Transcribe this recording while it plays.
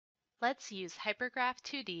Let's use Hypergraph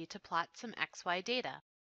 2D to plot some XY data.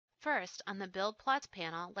 First, on the Build Plots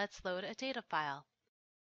panel, let's load a data file.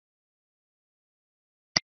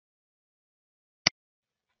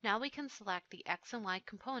 Now we can select the X and Y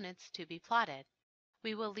components to be plotted.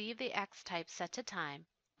 We will leave the X type set to time,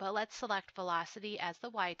 but let's select velocity as the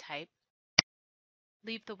Y type,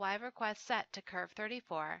 leave the Y request set to curve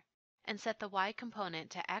 34, and set the Y component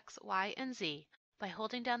to X, Y, and Z by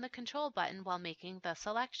holding down the Control button while making the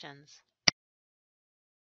selections.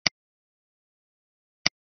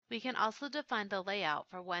 We can also define the layout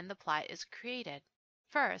for when the plot is created.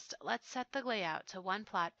 First, let's set the layout to one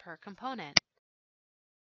plot per component.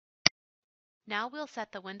 Now we'll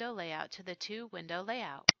set the window layout to the two-window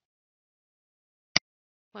layout.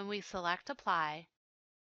 When we select Apply,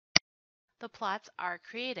 the plots are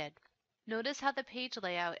created. Notice how the page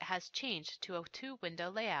layout has changed to a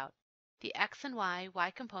two-window layout. The X and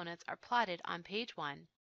Y components are plotted on page 1.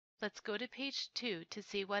 Let's go to page 2 to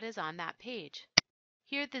see what is on that page.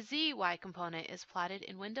 Here the ZY component is plotted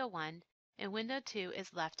in window 1 and window 2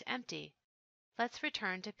 is left empty. Let's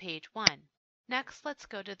return to page 1. Next, let's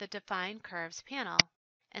go to the Define Curves panel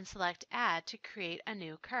and select Add to create a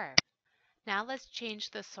new curve. Now let's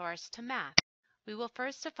change the source to Map. We will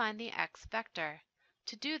first define the X vector.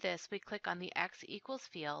 To do this, we click on the X equals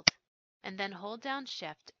field and then hold down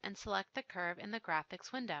Shift and select the curve in the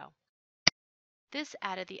Graphics window. This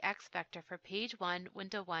added the X vector for page 1,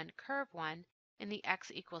 window 1, curve 1 in the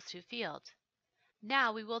X equals to field.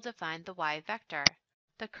 Now we will define the Y vector.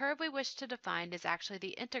 The curve we wish to define is actually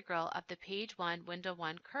the integral of the page 1, window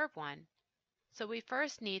 1, curve 1. So we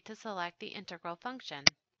first need to select the integral function.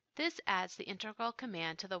 This adds the integral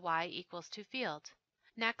command to the Y equals to field.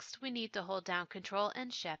 Next, we need to hold down Control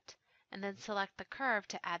and Shift and then select the curve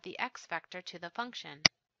to add the X vector to the function.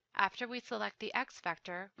 After we select the X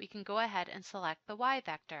vector, we can go ahead and select the Y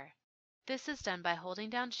vector. This is done by holding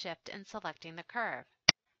down Shift and selecting the curve.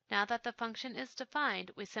 Now that the function is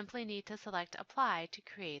defined, we simply need to select Apply to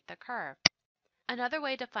create the curve. Another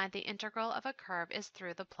way to find the integral of a curve is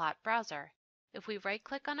through the plot browser. If we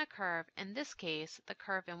right-click on a curve, in this case, the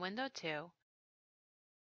curve in window 2,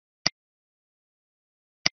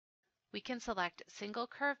 we can select Single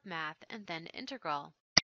Curve Math and then Integral.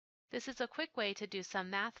 This is a quick way to do some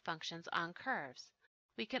math functions on curves.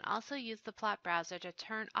 We can also use the plot browser to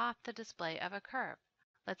turn off the display of a curve.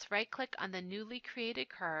 Let's right-click on the newly created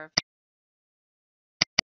curve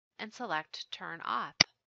and select Turn Off.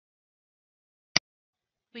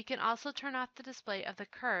 We can also turn off the display of the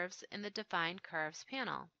curves in the Define Curves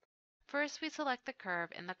panel. First, we select the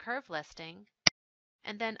curve in the curve listing,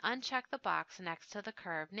 and then uncheck the box next to the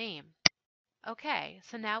curve name. Okay,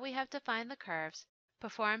 so now we have defined the curves,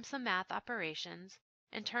 performed some math operations,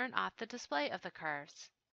 and turned off the display of the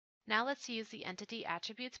curves. Now let's use the Entity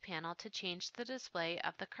Attributes panel to change the display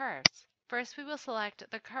of the curves. First, we will select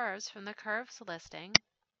the curves from the curves listing,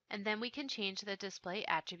 and then we can change the display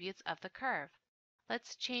attributes of the curve.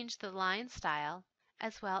 Let's change the line style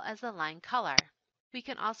as well as the line color. We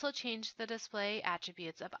can also change the display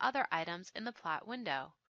attributes of other items in the plot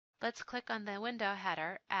window. Let's click on the window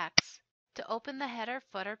header X to open the Header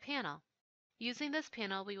Footer panel. Using this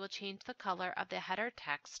panel, we will change the color of the header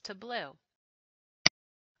text to blue.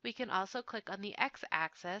 We can also click on the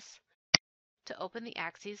X-axis to open the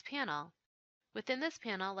Axes panel. Within this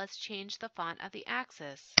panel, let's change the font of the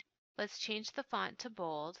axis. Let's change the font to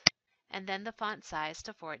bold and then the font size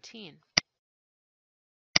to 14.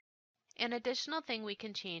 An additional thing we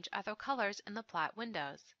can change are the colors in the plot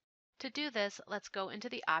windows. To do this, let's go into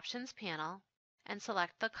the Options panel and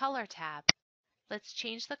select the Color tab. Let's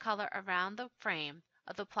change the color around the frame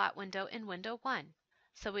of the plot window in window 1.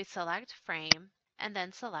 So we select Frame and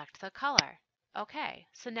then select the color. Okay,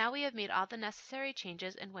 so now we have made all the necessary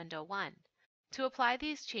changes in window 1. To apply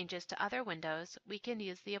these changes to other windows, we can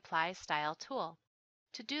use the Apply Style tool.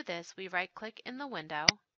 To do this, we right-click in the window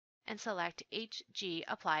and select HG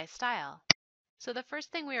Apply Style. So the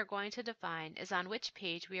first thing we are going to define is on which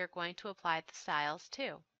page we are going to apply the styles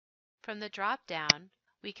to. From the drop-down,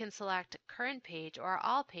 we can select Current Page or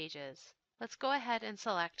All Pages. Let's go ahead and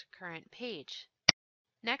select Current Page.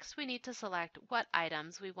 Next, we need to select what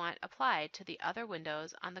items we want applied to the other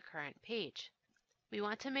windows on the current page. We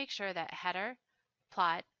want to make sure that Header,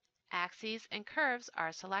 Plot, Axes, and Curves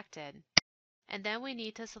are selected. And then we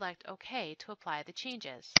need to select OK to apply the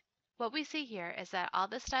changes. What we see here is that all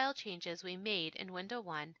the style changes we made in window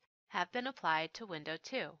 1 have been applied to window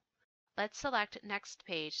 2. Let's select Next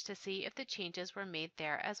Page to see if the changes were made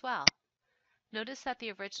there as well. Notice that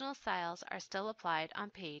the original styles are still applied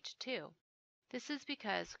on page 2. This is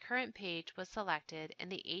because Current Page was selected in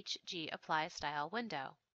the HG Apply Style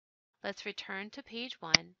window. Let's return to page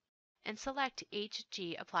 1 and select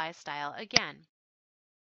HG Apply Style again.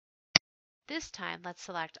 This time, let's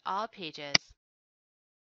select all pages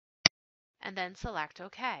and then select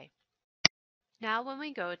OK. Now when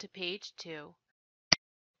we go to page 2,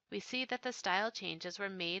 we see that the style changes were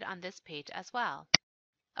made on this page as well.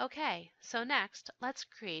 Okay, so next, let's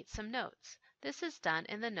create some notes. This is done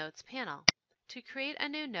in the Notes panel. To create a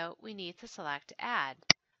new note, we need to select Add.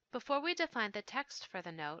 Before we define the text for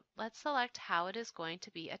the note, let's select how it is going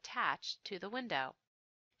to be attached to the window.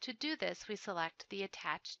 To do this, we select the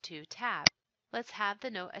Attach To tab. Let's have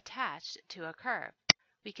the note attached to a curve.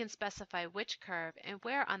 We can specify which curve and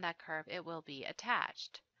where on that curve it will be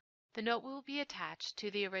attached. The note will be attached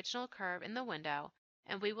to the original curve in the window,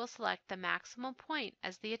 and we will select the maximum point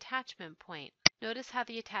as the attachment point. Notice how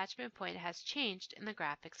the attachment point has changed in the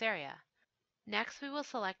graphics area. Next, we will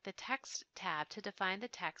select the Text tab to define the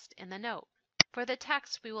text in the note. For the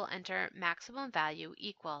text, we will enter maximum value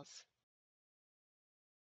equals.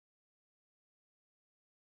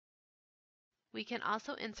 We can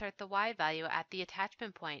also insert the Y value at the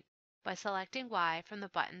attachment point by selecting Y from the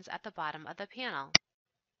buttons at the bottom of the panel.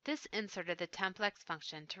 This inserted the templex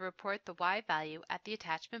function to report the Y value at the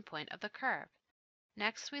attachment point of the curve.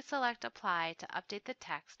 Next, we select Apply to update the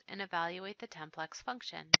text and evaluate the templex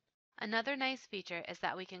function. Another nice feature is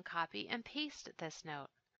that we can copy and paste this note.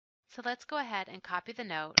 So let's go ahead and copy the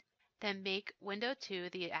note, then make window 2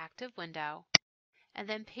 the active window, and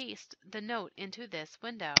then paste the note into this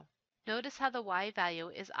window. Notice how the Y value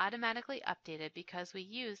is automatically updated because we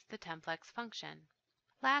used the templex function.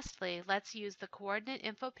 Lastly, let's use the Coordinate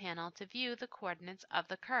Info panel to view the coordinates of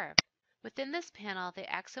the curve. Within this panel,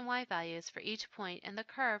 the X and Y values for each point in the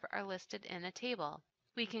curve are listed in a table.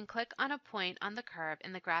 We can click on a point on the curve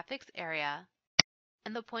in the graphics area,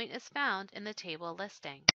 and the point is found in the table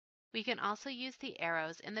listing. We can also use the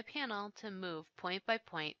arrows in the panel to move point by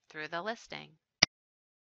point through the listing.